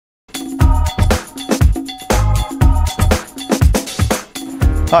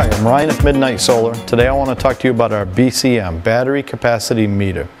Hi, I'm Ryan of MidNite Solar. Today I want to talk to you about our BCM, Battery Capacity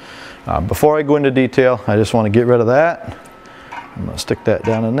Meter. Before I go into detail, I just want to get rid of that. I'm going to stick that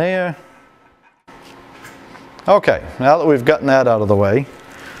down in there. Okay, now that we've gotten that out of the way,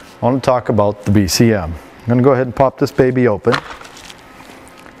 I want to talk about the BCM. I'm going to go ahead and pop this baby open.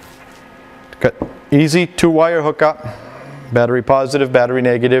 Got easy two-wire hookup. Battery positive, battery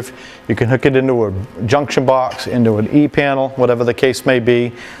negative. You can hook it into a junction box, into an E-panel, whatever the case may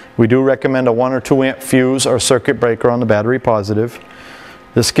be. We do recommend a 1 or 2 amp fuse or circuit breaker on the battery positive.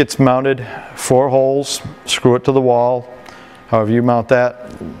 This gets mounted 4 holes, screw it to the wall. However you mount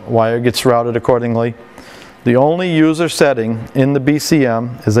that, wire gets routed accordingly. The only user setting in the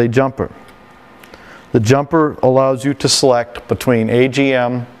BCM is a jumper. The jumper allows you to select between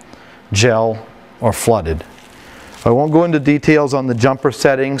AGM, gel, or flooded. I won't go into details on the jumper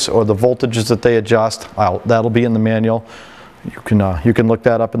settings or the voltages that they adjust. That'll be in the manual. You can look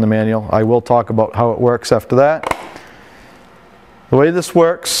that up in the manual. I will talk about how it works after that. The way this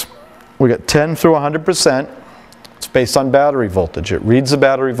works, we got 10 through 100%. It's based on battery voltage. It reads the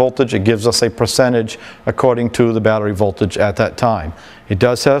battery voltage. It gives us a percentage according to the battery voltage at that time. It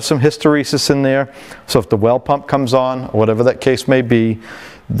does have some hysteresis in there. So if the well pump comes on, or whatever that case may be,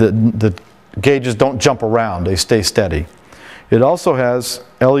 the gauges don't jump around, they stay steady. It also has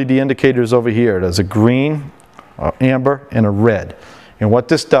LED indicators over here. It has a green, amber, and a red. And what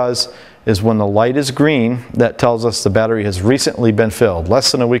this does is when the light is green, that tells us the battery has recently been filled.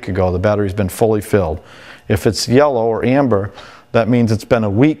 Less than a week ago, the battery's been fully filled. If it's yellow or amber, that means it's been a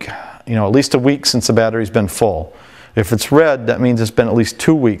week, at least a week since the battery's been full. If it's red, that means it's been at least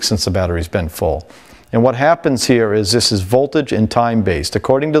 2 weeks since the battery's been full. And what happens here is this is voltage and time based.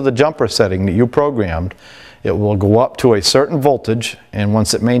 According to the jumper setting that you programmed, it will go up to a certain voltage, and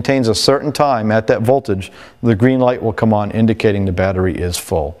once it maintains a certain time at that voltage, the green light will come on indicating the battery is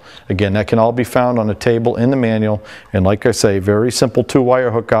full. Again, that can all be found on a table in the manual, and like I say, very simple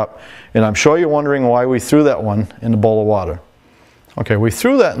 2-wire hookup. And I'm sure you're wondering why we threw that one in the bowl of water. Okay, we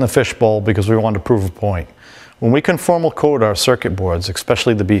threw that in the fish bowl because we wanted to prove a point. When we conformal coat our circuit boards,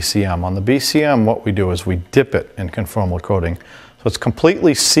 especially the BCM, on the BCM what we do is we dip it in conformal coating. So it's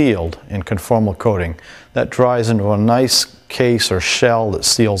completely sealed in conformal coating. That dries into a nice case or shell that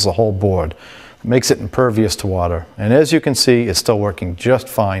seals the whole board. It makes it impervious to water. And as you can see, it's still working just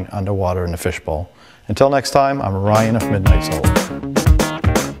fine underwater in the fish bowl. Until next time, I'm Ryan of MidNite Solar.